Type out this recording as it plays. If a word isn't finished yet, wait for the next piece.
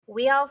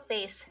We all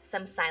face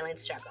some silent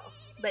struggle,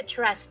 but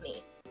trust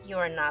me, you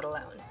are not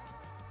alone.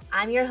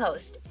 I'm your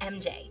host,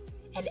 MJ,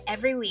 and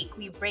every week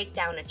we break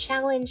down a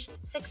challenge,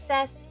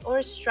 success,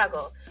 or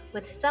struggle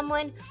with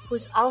someone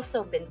who's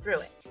also been through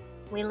it.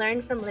 We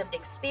learn from lived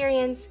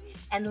experience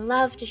and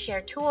love to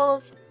share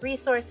tools,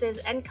 resources,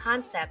 and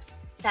concepts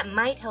that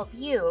might help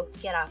you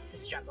get off the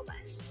struggle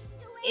bus.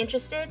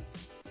 Interested?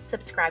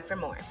 Subscribe for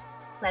more.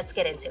 Let's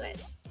get into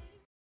it.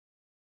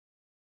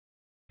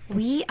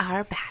 We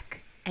are back.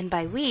 And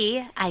by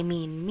we, I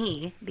mean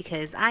me,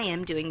 because I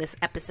am doing this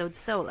episode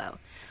solo.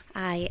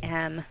 I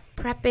am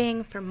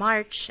prepping for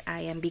March. I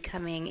am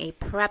becoming a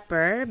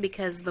prepper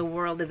because the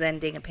world is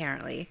ending,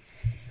 apparently.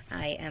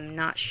 I am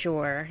not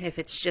sure if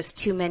it's just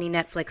too many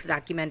Netflix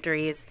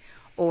documentaries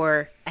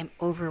or I'm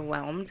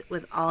overwhelmed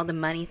with all the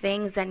money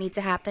things that need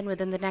to happen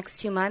within the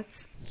next 2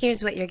 months.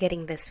 Here's what you're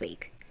getting this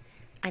week.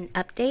 An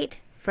update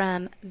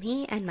from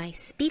me and my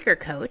speaker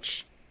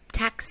coach,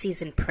 tax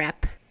season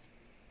prep,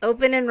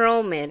 open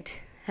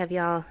enrollment. Have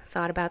y'all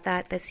thought about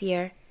that this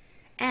year?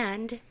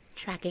 And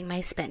tracking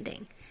my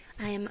spending.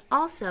 I am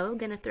also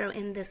going to throw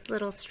in this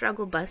little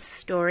struggle bus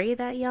story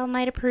that y'all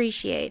might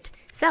appreciate.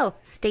 So,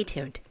 stay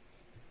tuned.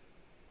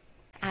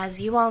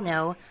 As you all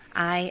know,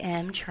 I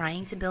am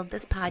trying to build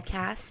this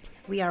podcast.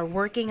 We are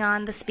working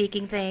on the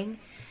speaking thing.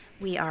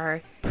 We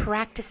are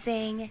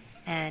practicing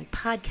and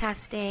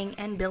podcasting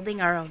and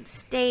building our own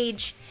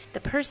stage.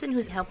 The person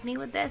who's helped me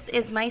with this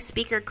is my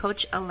speaker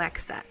coach,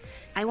 Alexa.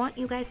 I want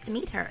you guys to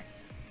meet her.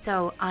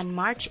 So on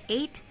March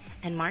 8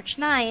 and March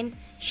 9,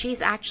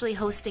 she's actually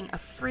hosting a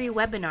free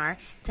webinar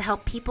to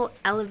help people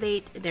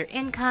elevate their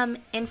income,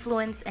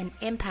 influence, and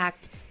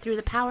impact through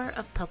the power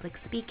of public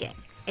speaking.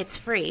 It's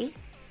free.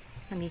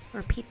 Let me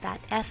repeat that,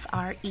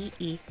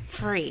 F-R-E-E,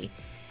 free.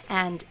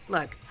 And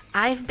look,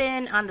 I've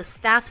been on the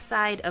staff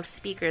side of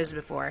speakers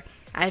before.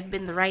 I've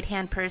been the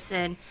right-hand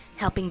person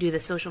helping do the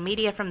social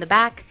media from the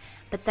back.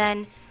 But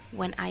then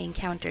when I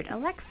encountered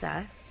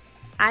Alexa,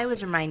 I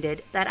was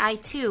reminded that I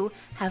too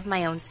have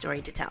my own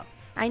story to tell.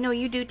 I know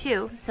you do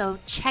too, so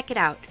check it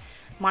out.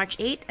 March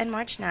 8 and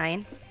March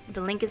 9.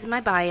 The link is in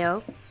my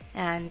bio,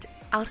 and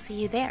I'll see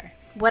you there.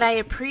 What I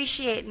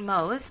appreciate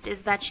most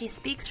is that she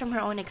speaks from her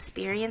own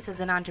experience as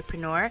an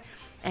entrepreneur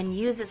and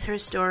uses her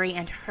story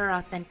and her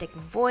authentic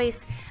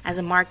voice as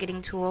a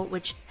marketing tool,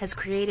 which has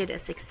created a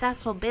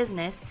successful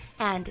business,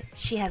 and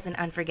she has an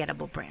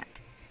unforgettable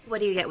brand. What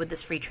do you get with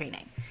this free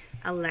training?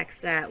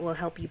 Alexa will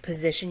help you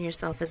position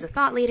yourself as a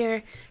thought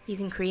leader. You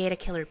can create a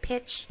killer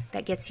pitch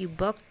that gets you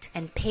booked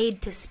and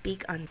paid to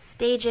speak on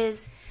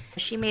stages.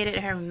 She made it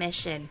her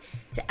mission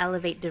to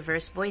elevate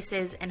diverse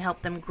voices and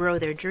help them grow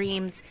their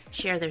dreams,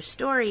 share their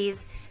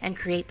stories, and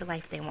create the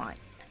life they want.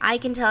 I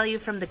can tell you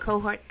from the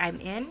cohort I'm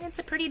in, it's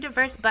a pretty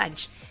diverse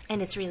bunch,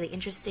 and it's really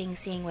interesting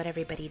seeing what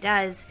everybody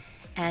does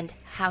and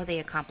how they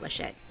accomplish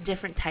it.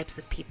 Different types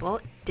of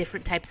people,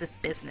 different types of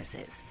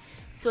businesses.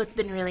 So it's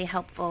been really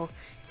helpful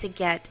to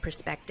get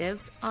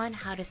perspectives on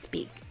how to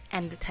speak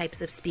and the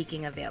types of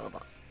speaking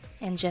available.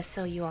 And just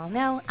so you all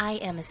know, I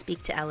am a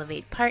Speak to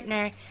Elevate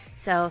partner,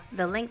 so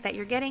the link that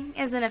you're getting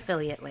is an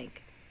affiliate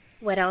link.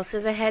 What else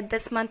is ahead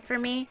this month for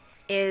me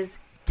is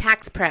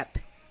tax prep.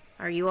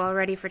 Are you all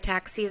ready for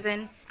tax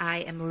season? I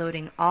am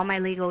loading all my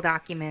legal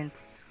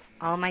documents,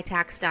 all my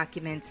tax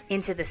documents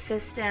into the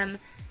system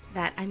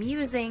that I'm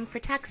using for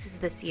taxes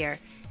this year.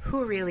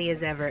 Who really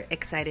is ever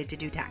excited to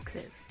do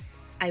taxes?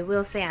 I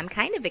will say I'm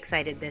kind of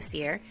excited this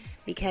year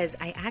because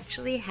I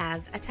actually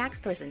have a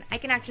tax person. I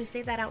can actually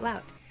say that out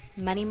loud.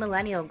 Money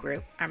Millennial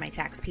Group are my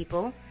tax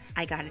people.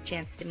 I got a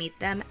chance to meet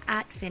them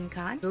at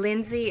FinCon.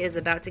 Lindsay is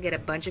about to get a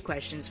bunch of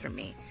questions from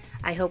me.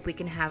 I hope we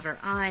can have her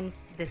on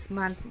this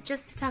month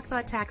just to talk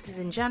about taxes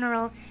in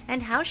general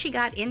and how she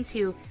got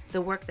into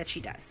the work that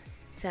she does.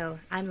 So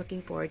I'm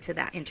looking forward to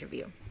that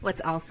interview. What's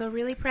also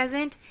really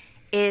present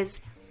is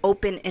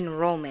open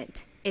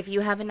enrollment. If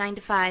you have a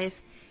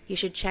 9-to-5, you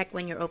should check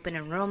when your open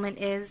enrollment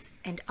is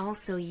and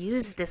also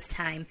use this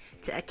time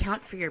to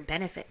account for your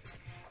benefits.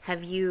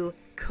 Have you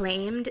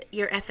claimed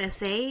your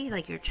FSA,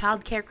 like your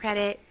child care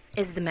credit?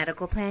 Is the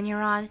medical plan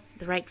you're on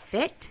the right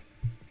fit?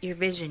 Your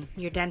vision,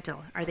 your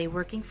dental, are they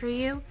working for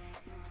you?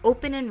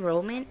 Open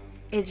enrollment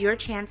is your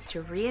chance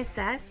to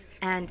reassess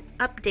and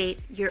update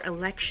your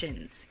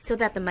elections so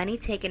that the money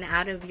taken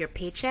out of your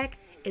paycheck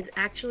is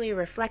actually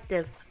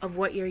reflective of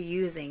what you're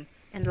using.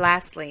 And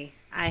lastly,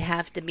 I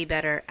have to be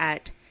better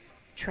at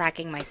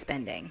tracking my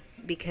spending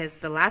because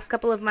the last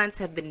couple of months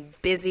have been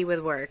busy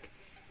with work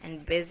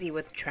and busy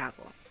with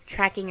travel.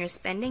 Tracking your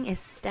spending is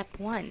step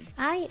 1.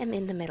 I am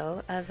in the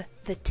middle of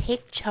the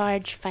Take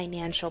Charge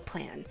Financial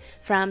Plan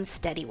from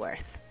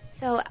Steadyworth.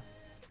 So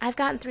I've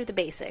gotten through the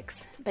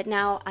basics, but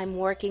now I'm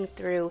working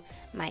through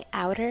my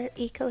outer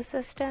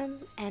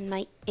ecosystem and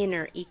my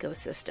inner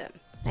ecosystem.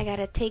 I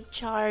gotta take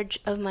charge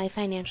of my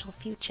financial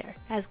future,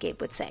 as Gabe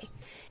would say.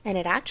 And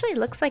it actually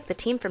looks like the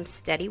team from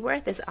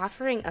Steadyworth is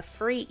offering a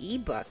free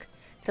ebook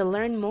to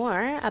learn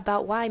more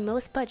about why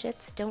most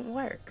budgets don't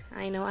work.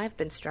 I know I've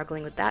been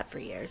struggling with that for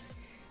years.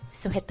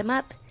 So hit them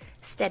up,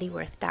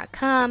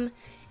 steadyworth.com,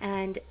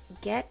 and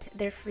get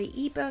their free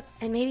ebook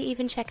and maybe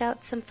even check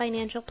out some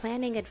financial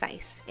planning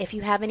advice. If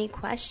you have any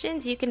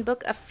questions, you can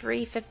book a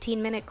free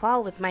 15-minute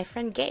call with my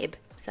friend Gabe.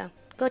 So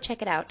go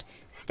check it out,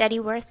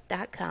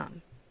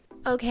 steadyworth.com.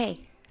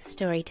 Okay,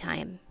 story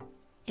time.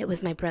 It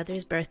was my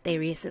brother's birthday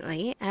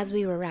recently. As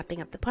we were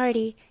wrapping up the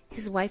party,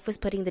 his wife was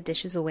putting the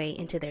dishes away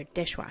into their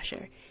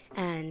dishwasher,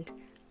 and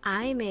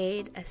I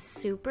made a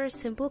super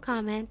simple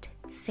comment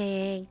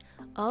saying,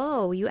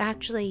 "Oh, you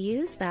actually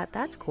use that?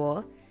 That's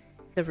cool."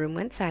 The room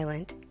went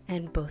silent,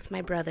 and both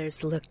my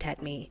brothers looked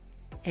at me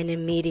and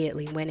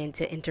immediately went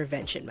into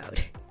intervention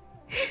mode.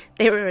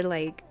 They were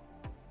like,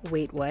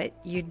 "Wait, what?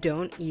 You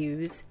don't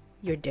use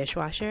your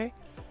dishwasher?"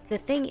 The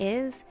thing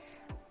is,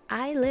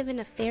 I live in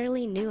a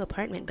fairly new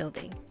apartment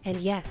building, and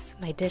yes,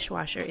 my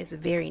dishwasher is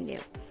very new.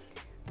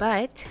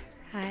 But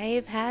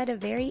I've had a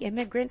very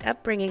immigrant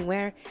upbringing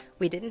where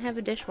we didn't have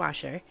a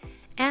dishwasher,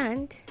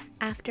 and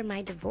after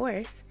my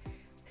divorce,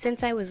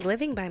 since I was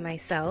living by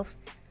myself,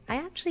 I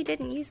actually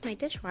didn't use my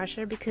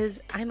dishwasher because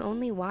I'm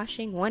only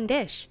washing one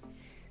dish.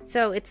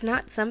 So it's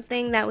not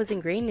something that was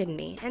ingrained in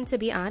me. And to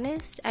be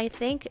honest, I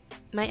think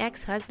my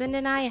ex-husband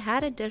and I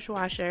had a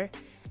dishwasher,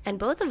 and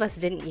both of us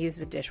didn't use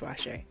the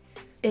dishwasher.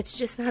 It's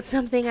just not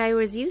something I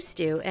was used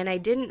to, and I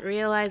didn't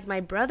realize my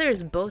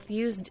brothers both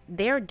used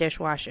their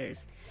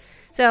dishwashers.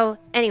 So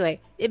anyway,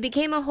 it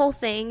became a whole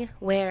thing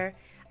where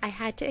I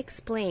had to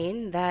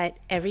explain that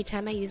every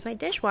time I use my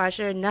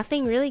dishwasher,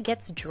 nothing really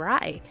gets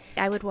dry.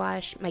 I would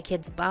wash my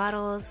kids'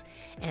 bottles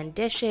and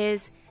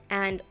dishes,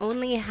 and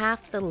only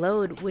half the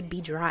load would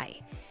be dry.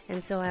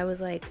 And so I was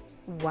like,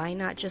 why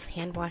not just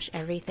hand wash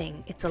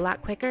everything? It's a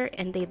lot quicker,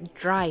 and they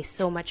dry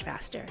so much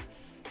faster.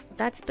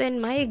 That's been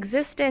my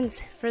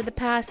existence for the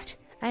past,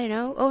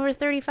 over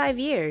 35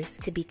 years.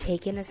 To be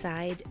taken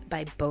aside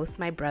by both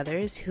my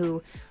brothers,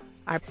 who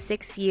are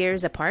 6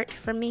 years apart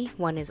from me.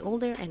 One is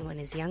older and one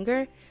is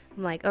younger.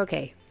 I'm like,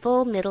 okay,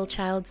 full middle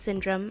child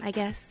syndrome, I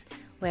guess,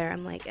 where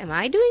I'm like, am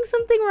I doing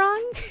something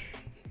wrong?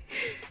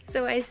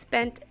 So I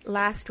spent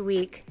last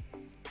week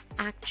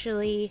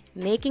actually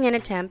making an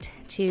attempt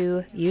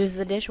to use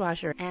the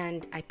dishwasher,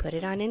 and I put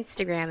it on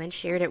Instagram and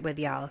shared it with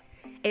y'all.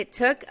 It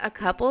took a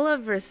couple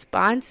of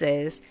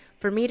responses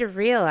for me to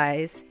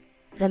realize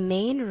the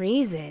main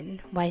reason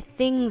why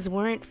things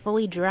weren't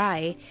fully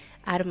dry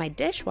out of my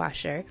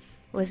dishwasher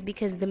was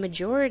because the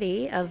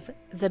majority of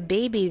the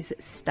baby's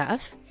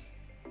stuff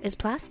is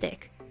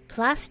plastic.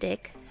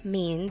 Plastic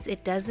means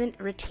it doesn't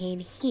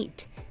retain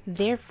heat,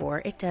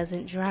 therefore it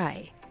doesn't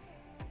dry.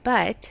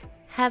 But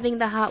having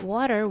the hot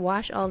water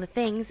wash all the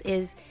things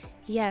is,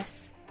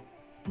 yes,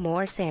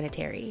 more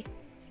sanitary,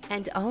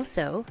 and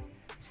also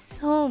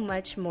so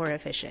much more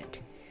efficient.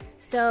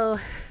 So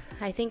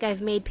I think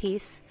I've made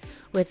peace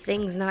with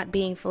things not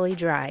being fully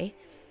dry.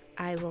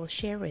 I will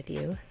share with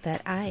you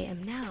that I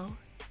am now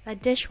a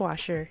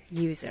dishwasher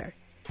user.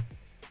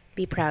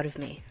 Be proud of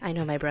me. I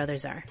know my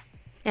brothers are.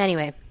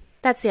 Anyway,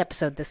 that's the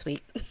episode this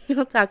week.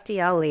 I'll talk to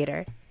y'all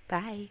later.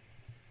 Bye.